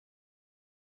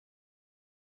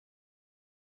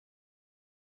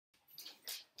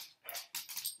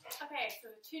Okay,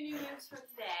 so the two new moves for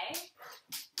today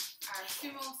are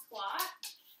Sumo Squat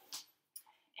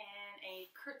and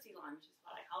a Curtsy lunge is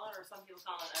what I call it, or some people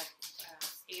call it a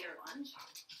skater lunge.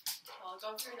 So I'll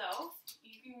go through those.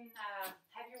 You can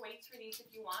have your weights for these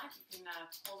if you want. You can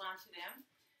hold on to them.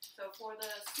 So for the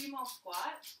Sumo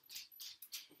Squat,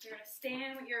 you're going to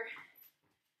stand with your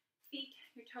feet,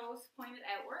 your toes pointed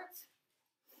outwards.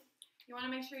 You want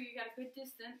to make sure you got a good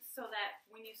distance so that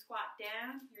when you squat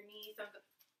down, your knees don't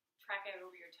track out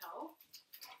over your toe.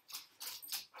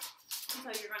 So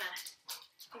you're going to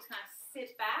just kind of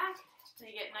sit back so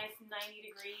you get nice 90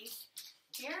 degrees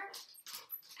here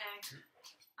and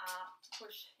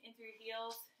push into your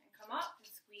heels and come up and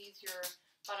squeeze your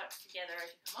buttocks together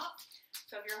as you come up.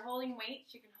 So if you're holding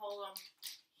weights, you can hold them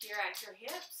here at your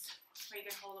hips, or you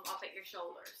can hold them up at your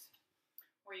shoulders,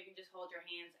 or you can just hold your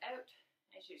hands out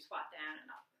as you squat down and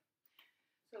up.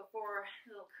 So for a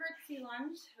little curtsy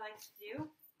lunge, I like to do,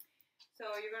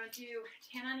 so you're going to do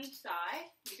 10 on each side.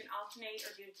 You can alternate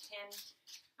or do 10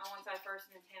 on one side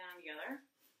first and then 10 on the other.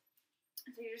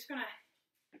 So you're just going to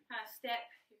kind of step,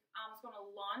 your arm's going to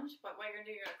lunge, but what you're going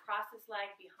to do, you're going to cross this leg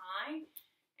behind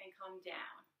and come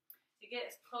down. So you get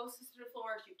as close to the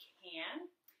floor as you can,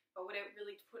 but without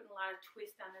really putting a lot of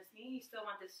twist on this knee. You still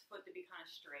want this foot to be kind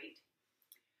of straight.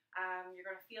 You're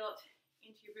going to feel it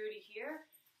into your booty here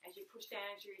as you push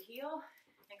down into your heel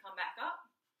and come back up.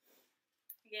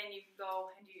 Again, you can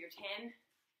go and do your 10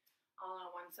 all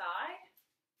on one side.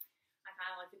 I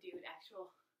kind of like to do an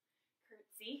actual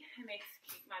curtsy. It makes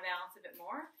keep my balance a bit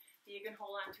more. So you can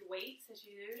hold on to weights as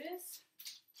you do this.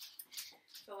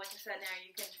 So like I said, now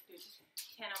you can do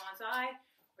 10 on one side,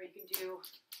 or you can do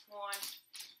one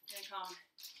and then come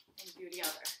and do the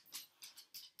other.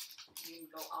 You can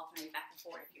go alternate back and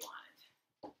forth if you wanted.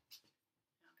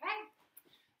 Okay,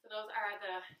 so those are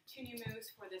the two new moves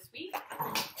for this week,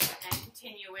 and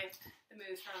continue with the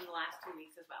moves from the last 2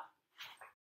 weeks as well.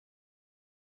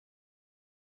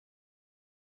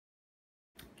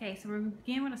 Okay, so we're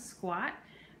beginning with a squat.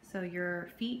 So your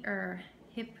feet are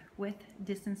hip width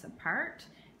distance apart.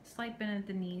 Slight bend at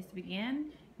the knees to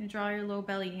begin. You draw your low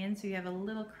belly in so you have a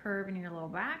little curve in your low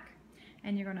back,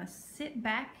 and you're going to sit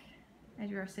back as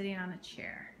you are sitting on a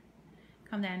chair.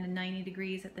 Come down to 90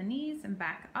 degrees at the knees and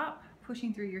back up,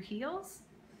 pushing through your heels.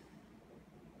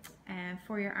 And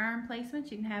for your arm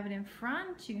placement, you can have it in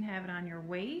front, you can have it on your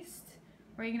waist,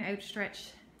 or you can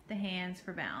outstretch the hands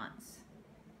for balance.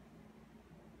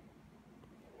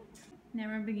 Now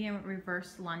we're going to begin with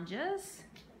reverse lunges.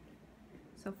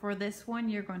 So for this one,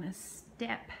 you're going to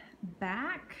step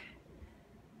back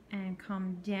and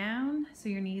come down so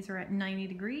your knees are at 90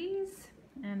 degrees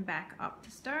and back up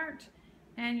to start.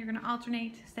 And you're going to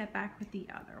alternate step back with the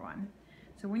other one.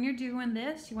 So when you're doing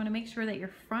this, you want to make sure that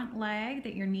your front leg,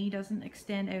 that your knee doesn't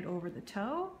extend out over the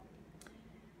toe.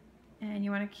 And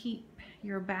you want to keep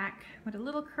your back with a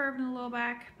little curve in the low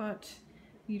back, but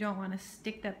you don't want to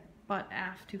stick that butt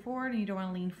aft too forward, and you don't want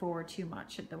to lean forward too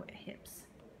much at the hips.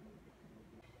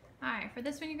 Alright, for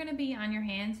this one you're going to be on your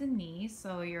hands and knees,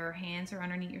 so your hands are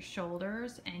underneath your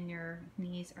shoulders and your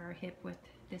knees are hip width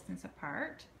distance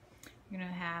apart. You're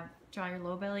going to draw your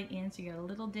low belly in so you get a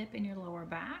little dip in your lower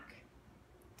back.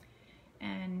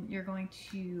 And you're going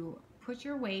to put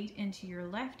your weight into your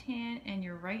left hand and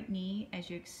your right knee as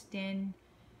you extend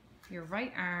your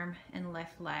right arm and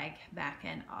left leg back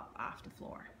and up off the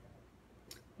floor.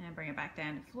 And bring it back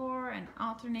down to the floor and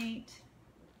alternate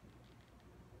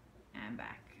and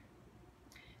back.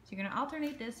 So you're going to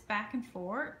alternate this back and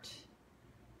forth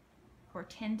for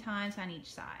 10 times on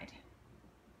each side.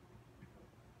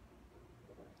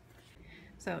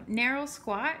 So narrow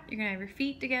squat, you're going to have your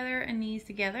feet together and knees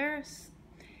together.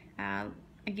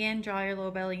 Again, draw your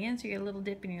low belly in so you get a little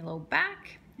dip in your low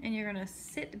back, and you're going to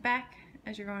sit back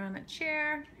as you're going on a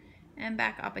chair and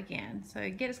back up again. So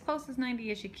get as close as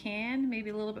 90 as you can, maybe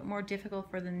a little bit more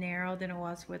difficult for the narrow than it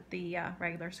was with the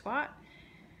regular squat.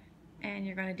 And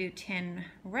you're going to do 10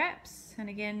 reps, and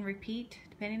again repeat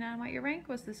depending on what your rank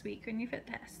was this week in your fit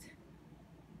test.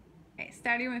 Okay,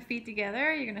 starting with feet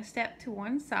together, you're going to step to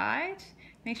one side.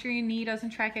 Make sure your knee doesn't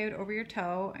track out over your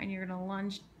toe, and you're going to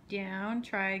lunge down,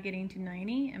 try getting to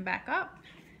 90 and back up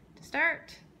to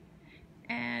start,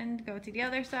 and go to the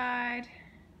other side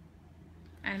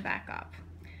and back up.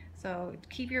 So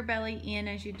keep your belly in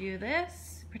as you do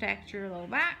this, protect your low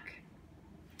back,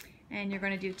 and you're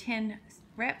going to do 10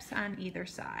 reps on either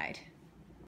side.